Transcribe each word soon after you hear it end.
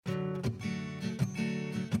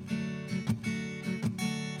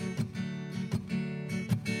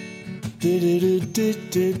Hello.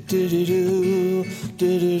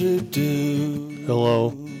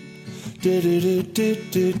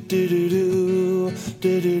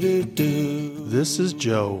 This is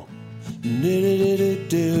Joe.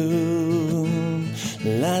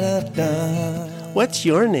 What's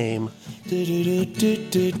your name?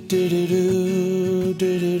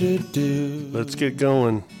 Let's get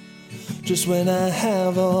going. Just when I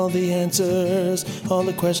have all the answers, all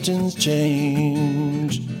the questions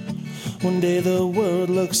change. One day the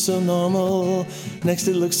world looks so normal, next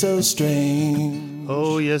it looks so strange.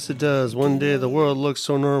 Oh, yes, it does. One day the world looks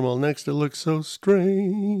so normal, next it looks so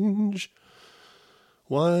strange.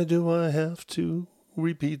 Why do I have to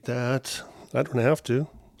repeat that? I don't have to.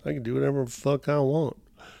 I can do whatever the fuck I want.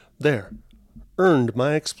 There. Earned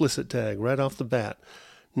my explicit tag right off the bat.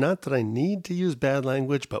 Not that I need to use bad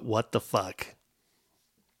language, but what the fuck?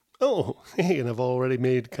 Oh, hey, and I've already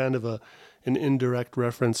made kind of an indirect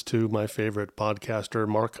reference to my favorite podcaster,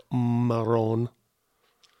 Mark Maron.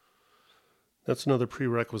 That's another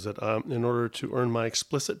prerequisite. In order to earn my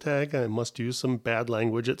explicit tag, I must use some bad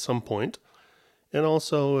language at some point. And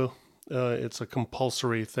also, it's a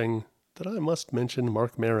compulsory thing that I must mention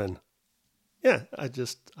Mark Maron. Yeah, I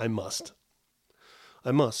must.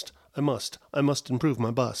 I must improve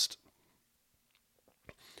my bust.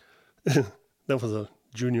 That was a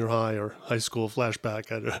junior high or high school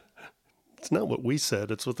flashback. It's not what we said.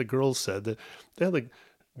 It's what the girls said. They had the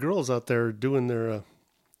girls out there doing their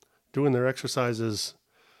exercises.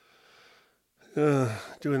 Doing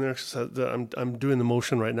their exercise. I'm doing the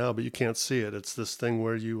motion right now, but you can't see it. It's this thing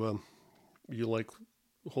where you like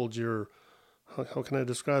hold your. How can I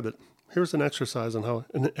describe it? Here's an exercise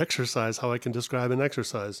how I can describe an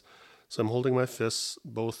exercise. So I'm holding my fists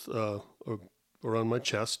both around my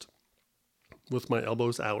chest with my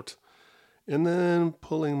elbows out, and then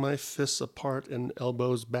pulling my fists apart and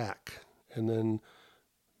elbows back, and then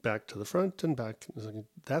back to the front and back.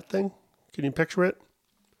 That thing? Can you picture it?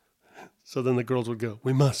 So then the girls would go,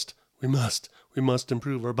 we must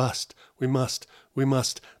improve our bust. We must.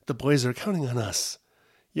 The boys are counting on us.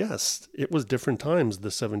 Yes, it was different times, the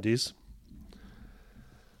 70s.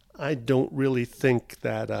 I don't really think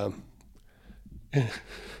that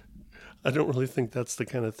that's the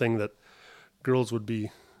kind of thing that girls would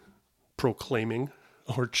be proclaiming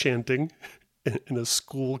or chanting in a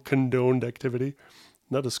school condoned activity.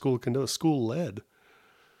 Not a school condoned, a school led.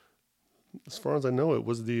 As far as I know, it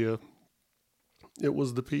was the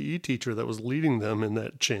PE teacher that was leading them in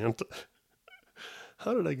that chant.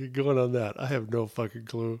 How did I get going on that? I have no fucking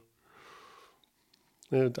clue.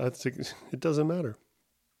 And I think it doesn't matter.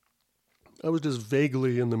 I was just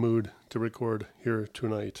vaguely in the mood to record here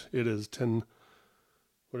tonight. It is 10.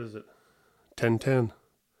 What is it? 10:10.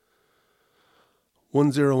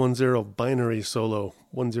 1010 binary solo.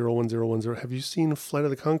 101010. Have you seen Flight of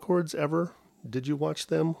the Conchords ever? Did you watch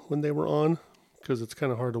them when they were on? Because it's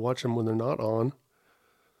kind of hard to watch them when they're not on.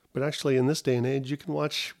 But actually, in this day and age, you can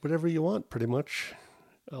watch whatever you want pretty much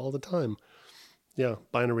all the time. Yeah,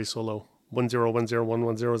 binary solo.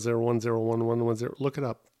 10101100101110. Look it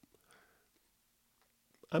up.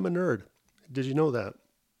 I'm a nerd. Did you know that?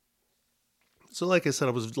 So like I said,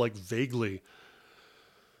 I was like vaguely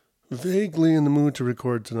in the mood to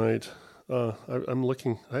record tonight. I'm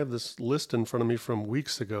looking. I have this list in front of me from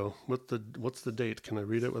weeks ago. What's the date? Can I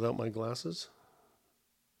read it without my glasses?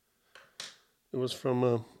 It was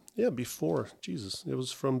from before. Jesus, it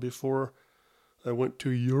was from before I went to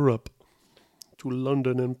Europe, to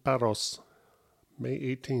London and Paris, May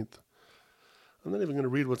 18th. I'm not even going to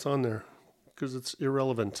read what's on there because it's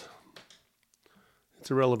irrelevant.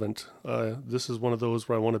 This is one of those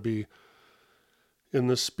where I want to be in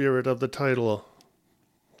the spirit of the title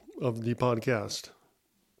of the podcast.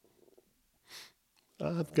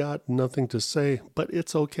 I've got nothing to say, but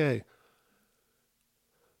it's okay.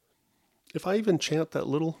 If I even chant that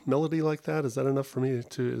little melody like that, is that enough for me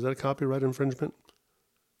is that a copyright infringement?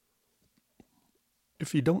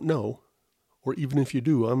 If you don't know, or even if you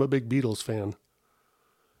do, I'm a big Beatles fan.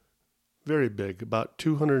 Very big, about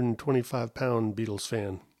 225-pound Beatles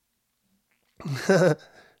fan.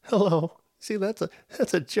 Hello. See, that's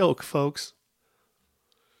a joke, folks.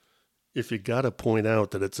 If you gotta point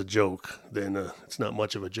out that it's a joke, then it's not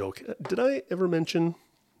much of a joke. Did I ever mention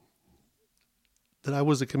that I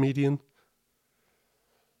was a comedian?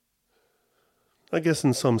 I guess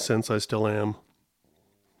in some sense I still am.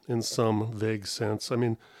 In some vague sense. I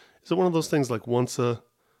mean, is it one of those things like once a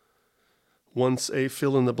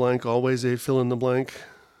fill in the blank, always a fill in the blank?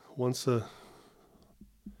 I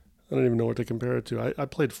don't even know what to compare it to. I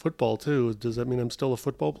played football too. Does that mean I'm still a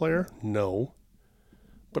football player? No.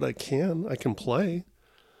 But I can play.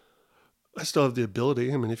 I still have the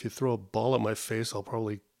ability. I mean, if you throw a ball at my face, I'll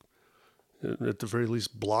probably, at the very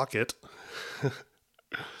least, block it.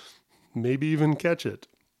 Maybe even catch it.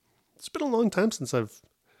 It's been a long time since I've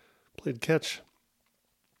played catch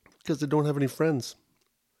because I don't have any friends.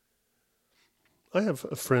 I have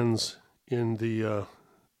friends in the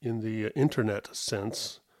internet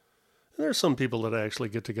sense. And there are some people that I actually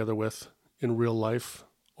get together with in real life.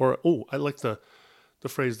 Or, I like the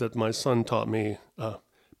phrase that my son taught me,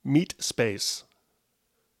 meet space.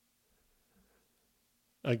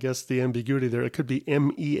 I guess the ambiguity there, it could be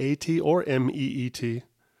M-E-A-T or M-E-E-T.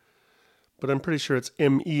 But I'm pretty sure it's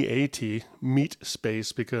M-E-A-T, meet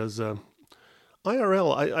space, because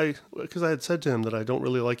IRL, because I had said to him that I don't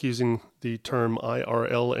really like using the term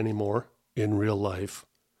IRL anymore in real life,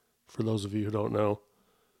 for those of you who don't know.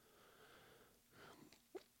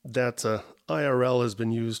 That IRL has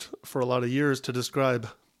been used for a lot of years to describe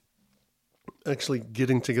actually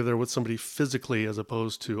getting together with somebody physically as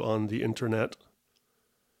opposed to on the internet.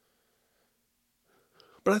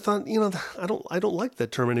 But I thought, I don't like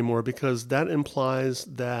that term anymore because that implies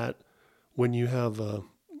that when you have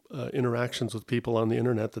interactions with people on the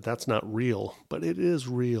internet, that's not real. But it is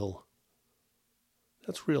real.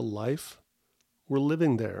 That's real life. We're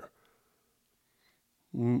living there.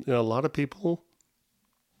 A lot of people,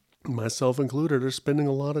 myself included, are spending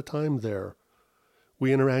a lot of time there.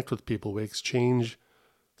 We interact with people. We exchange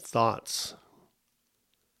thoughts.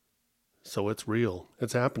 So it's real.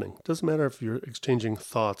 It's happening. It doesn't matter if you're exchanging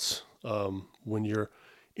thoughts when you're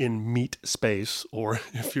in meet space or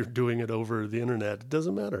if you're doing it over the internet. It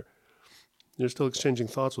doesn't matter. You're still exchanging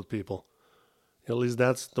thoughts with people. At least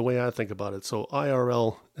that's the way I think about it. So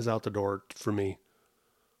IRL is out the door for me.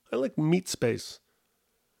 I like meet space.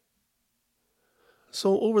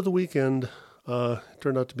 So over the weekend, it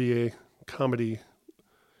turned out to be a comedy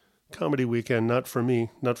weekend, not for me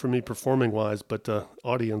performing wise, but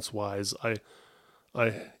audience wise.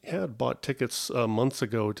 I had bought tickets months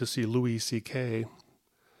ago to see Louis C.K.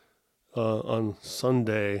 On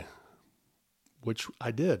Sunday, which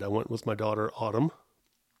I did. I went with my daughter Autumn,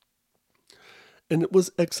 and it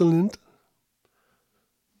was excellent.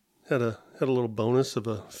 Had a little bonus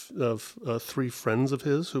of 3 friends of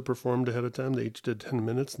his who performed ahead of time. They each did 10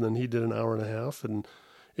 minutes, and then he did an hour and a half, and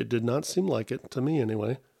it did not seem like it to me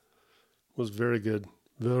anyway. Was very good.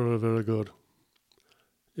 Very, very good.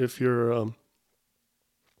 If you're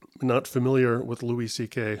not familiar with Louis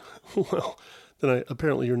C.K., well, then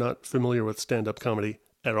apparently you're not familiar with stand-up comedy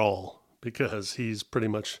at all, because he's pretty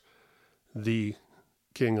much the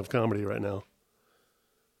king of comedy right now.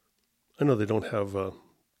 I know they don't have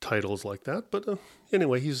titles like that, but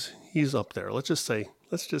anyway, he's up there. Let's just say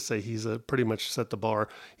he's pretty much set the bar.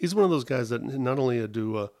 He's one of those guys that not only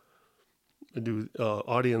do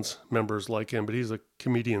audience members like him, but he's a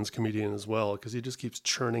comedian as well, because he just keeps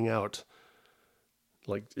churning out.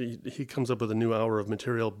 Like he comes up with a new hour of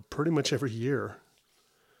material pretty much every year,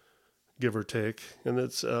 give or take. And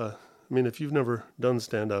it's, if you've never done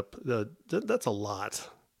stand-up, that's a lot.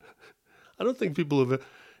 I don't think people have.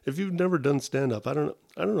 If you've never done stand-up, I don't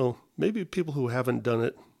know. Maybe people who haven't done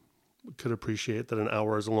it could appreciate that an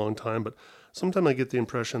hour is a long time, but sometimes I get the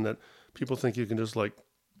impression that people think you can just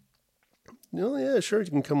yeah, sure, you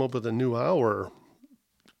can come up with a new hour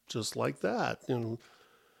just like that. Well,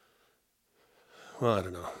 I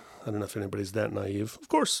don't know. I don't know if anybody's that naive. Of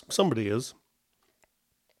course, somebody is.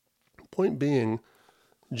 Point being,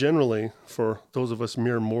 generally, for those of us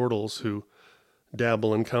mere mortals who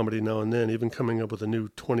dabble in comedy now and then, even coming up with a new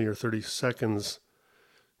 20 or 30 seconds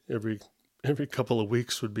every couple of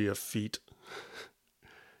weeks would be a feat.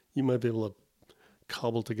 You might be able to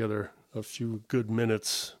cobble together a few good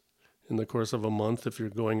minutes in the course of a month if you're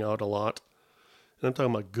going out a lot. And I'm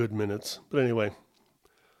talking about good minutes. But anyway,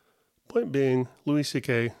 point being, Louis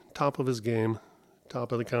C.K., top of his game,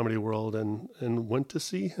 top of the comedy world, and went to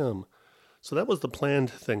see him. So that was the planned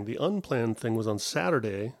thing. The unplanned thing was on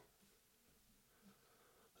Saturday.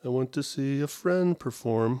 I went to see a friend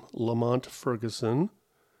perform, Lamont Ferguson.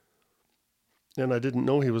 And I didn't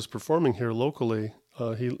know he was performing here locally.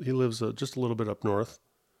 He lives just a little bit up north.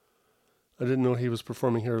 I didn't know he was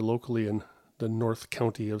performing here locally in the North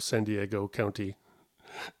County of San Diego County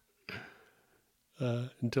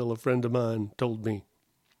until a friend of mine told me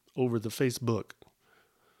over the Facebooks.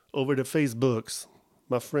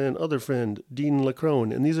 My other friend, Dean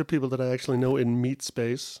Lacrone, and these are people that I actually know in Meet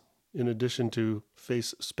Space, in addition to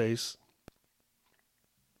Face Space.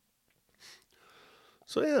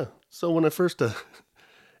 So yeah, when I first, and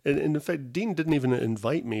in fact, Dean didn't even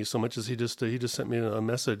invite me so much as he just sent me a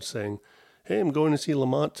message saying, "Hey, I'm going to see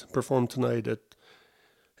Lamont perform tonight at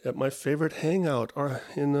at my favorite hangout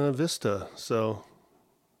in Vista. So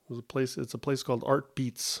it's a place called Art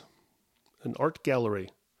Beats, an art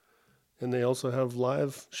gallery. And they also have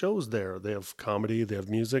live shows there. They have comedy, they have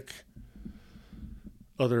music,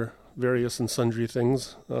 other various and sundry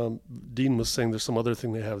things. Dean was saying there's some other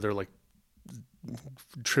thing they have there, like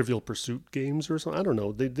Trivial Pursuit games or something. I don't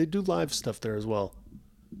know. They do live stuff there as well.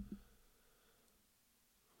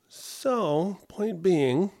 So, point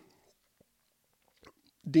being,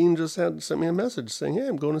 Dean just sent me a message saying, "Hey,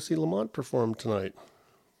 I'm going to see Lamont perform tonight."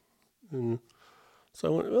 And so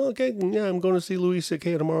I went, well, "Okay, yeah, I'm going to see Louis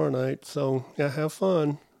C.K. tomorrow night. So, yeah, have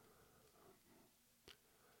fun."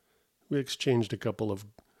 We exchanged a couple of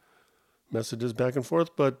messages back and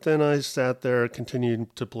forth, but then I sat there,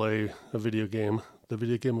 continued to play a video game. The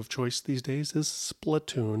video game of choice these days is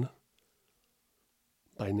Splatoon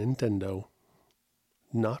by Nintendo.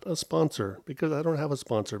 Not a sponsor, because I don't have a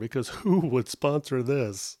sponsor, because who would sponsor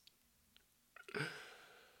this?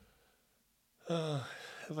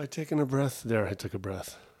 Have I taken a breath? There, I took a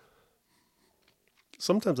breath.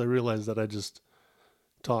 Sometimes I realize that I just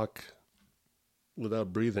talk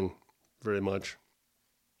without breathing very much.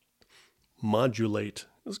 Modulate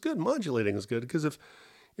is good. Modulating is good, because if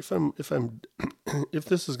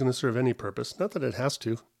this is going to serve any purpose, not that it has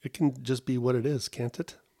to, it can just be what it is, can't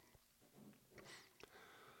it?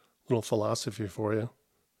 Little philosophy for you.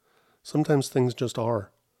 Sometimes things just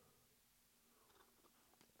are.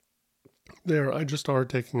 There, I just are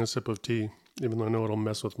taking a sip of tea, even though I know it'll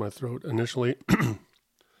mess with my throat initially.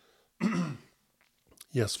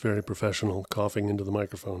 Yes, very professional, coughing into the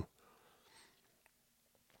microphone.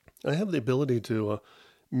 I have the ability to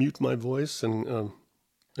mute my voice and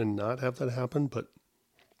not have that happen, but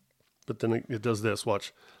then it does this.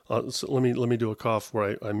 Watch. So let me do a cough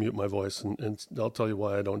where I mute my voice, and I'll tell you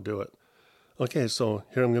why I don't do it. Okay, so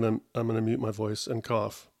here I'm gonna mute my voice and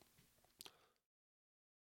cough.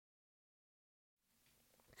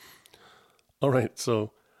 All right,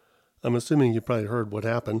 so I'm assuming you probably heard what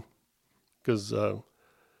happened, because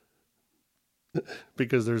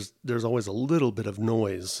there's always a little bit of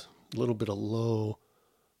noise, a little bit of low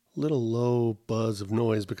buzz of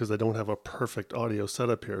noise, because I don't have a perfect audio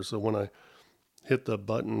setup here. So when I hit the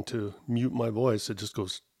button to mute my voice, it just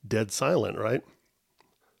goes dead silent, right?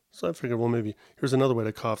 So I figured, well, maybe here's another way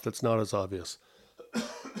to cough that's not as obvious.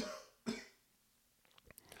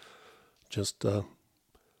 Just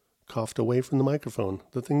coughed away from the microphone.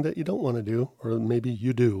 The thing that you don't want to do, or maybe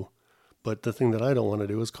you do, but the thing that I don't want to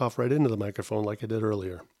do is cough right into the microphone like I did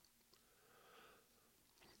earlier.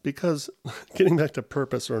 Because, getting back to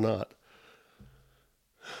purpose or not,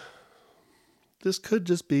 this could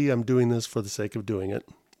just be I'm doing this for the sake of doing it.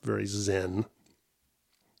 Very zen.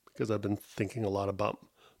 Because I've been thinking a lot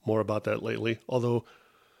more about that lately. Although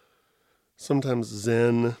sometimes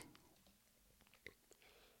zen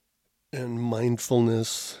and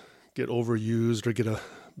mindfulness get overused or get a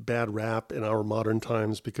bad rap in our modern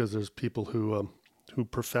times, because there's people who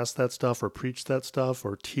profess that stuff or preach that stuff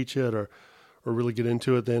or teach it or really get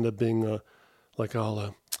into it. They end up being like all,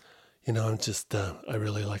 I'm just, I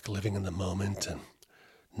really like living in the moment, and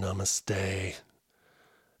namaste.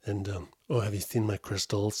 And, have you seen my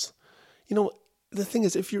crystals? The thing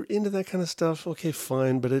is, if you're into that kind of stuff, okay,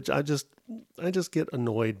 fine. But I just get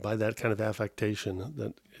annoyed by that kind of affectation,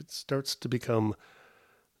 that it starts to become,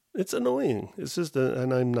 it's annoying. It's just,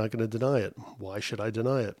 and I'm not going to deny it. Why should I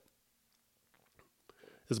deny it?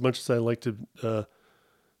 As much as I like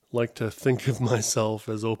to think of myself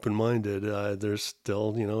as open-minded, there's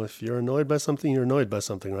still, if you're annoyed by something, you're annoyed by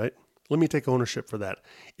something, right? Let me take ownership for that.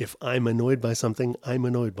 If I'm annoyed by something, I'm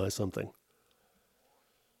annoyed by something.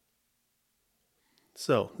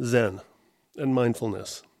 So, Zen and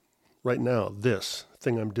mindfulness. Right now, this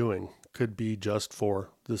thing I'm doing could be just for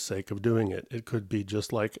the sake of doing it. It could be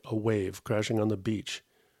just like a wave crashing on the beach.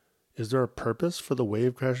 Is there a purpose for the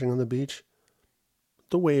wave crashing on the beach?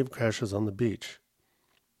 The wave crashes on the beach.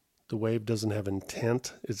 The wave doesn't have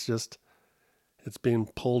intent. It's being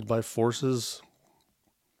pulled by forces,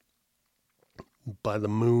 by the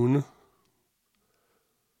moon.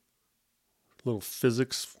 Little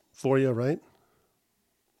physics for you, right?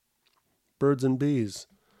 Birds and bees.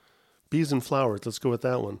 Bees and flowers. Let's go with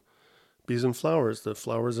that one. Bees and flowers. The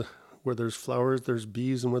flowers, where there's flowers, there's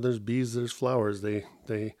bees, and where there's bees, there's flowers. They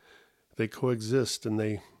coexist, and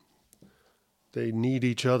they need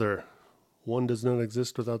each other. One does not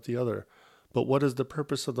exist without the other. But what is the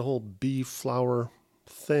purpose of the whole bee flower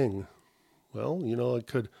thing? Well, it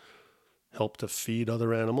could help to feed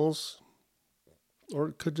other animals, or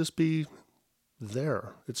it could just be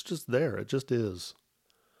there. It's just there. It just is.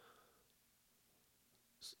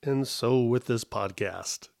 And so with this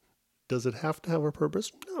podcast. Does it have to have a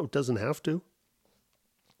purpose? No, it doesn't have to.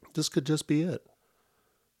 This could just be it.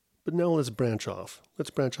 But now let's branch off. Let's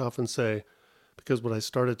branch off and say, because what I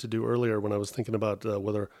started to do earlier when I was thinking about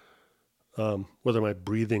whether my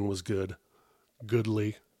breathing was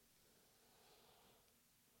goodly,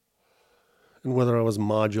 and whether I was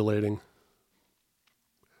modulating.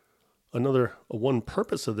 One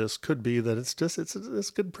purpose of this could be that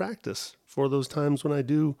it's good practice for those times when I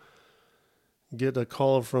do get a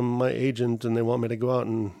call from my agent and they want me to go out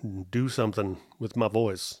and do something with my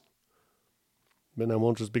voice. Then I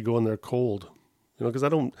won't just be going there cold, because I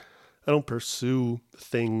don't pursue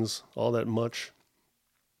things all that much.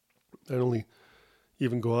 I only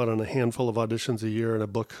even go out on a handful of auditions a year, and I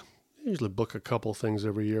usually book a couple things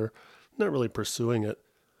every year. I'm not really pursuing it.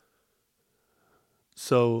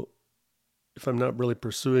 So if I'm not really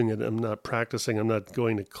pursuing it, I'm not practicing, I'm not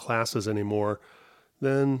going to classes anymore,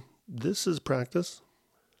 then this is practice.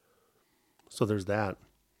 So there's that.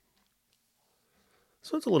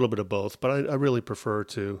 So it's a little bit of both, but I really prefer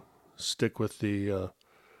to stick with the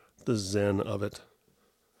zen of it.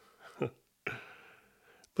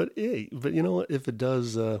 But if it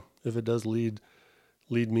does lead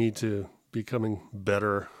me to becoming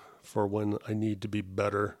better for when I need to be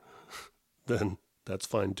better, then that's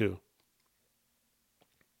fine too.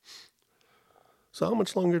 So how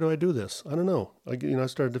much longer do I do this? I don't know. I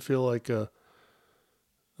started to feel like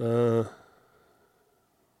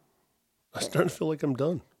I'm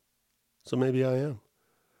done. So maybe I am.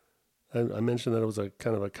 I mentioned that it was a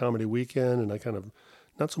kind of a comedy weekend, and I kind of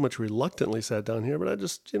not so much reluctantly sat down here, but I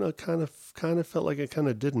just kind of felt like I kind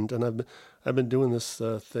of didn't. And I've been doing this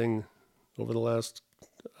thing over the last,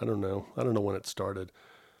 I don't know when it started,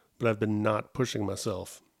 but I've been not pushing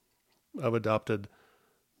myself. I've adopted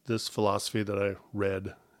this philosophy that I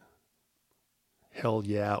read, Hell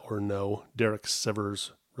Yeah or No. Derek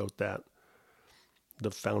Sivers wrote that. The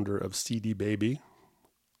founder of CD Baby.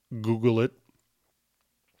 Google it.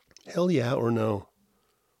 Hell yeah or no.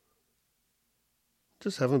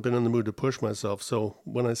 Just haven't been in the mood to push myself. So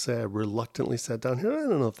when I say I reluctantly sat down here, I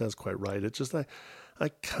don't know if that's quite right. It's just I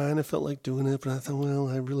kind of felt like doing it, but I thought, well,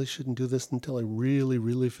 I really shouldn't do this until I really,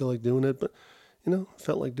 really feel like doing it. But,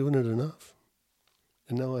 felt like doing it enough.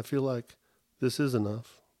 And now I feel like this is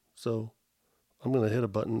enough. So I'm going to hit a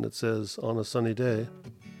button that says On a Sunny Day,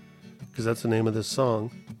 because that's the name of this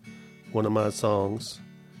song, one of my songs.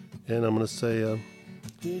 And I'm going to say,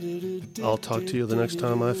 I'll talk to you the next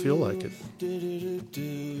time I feel like it.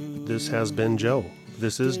 This has been Joe.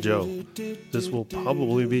 This is Joe. This will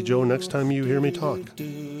probably be Joe next time you hear me talk.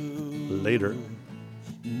 Later.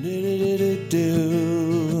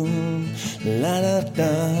 La da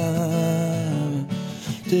da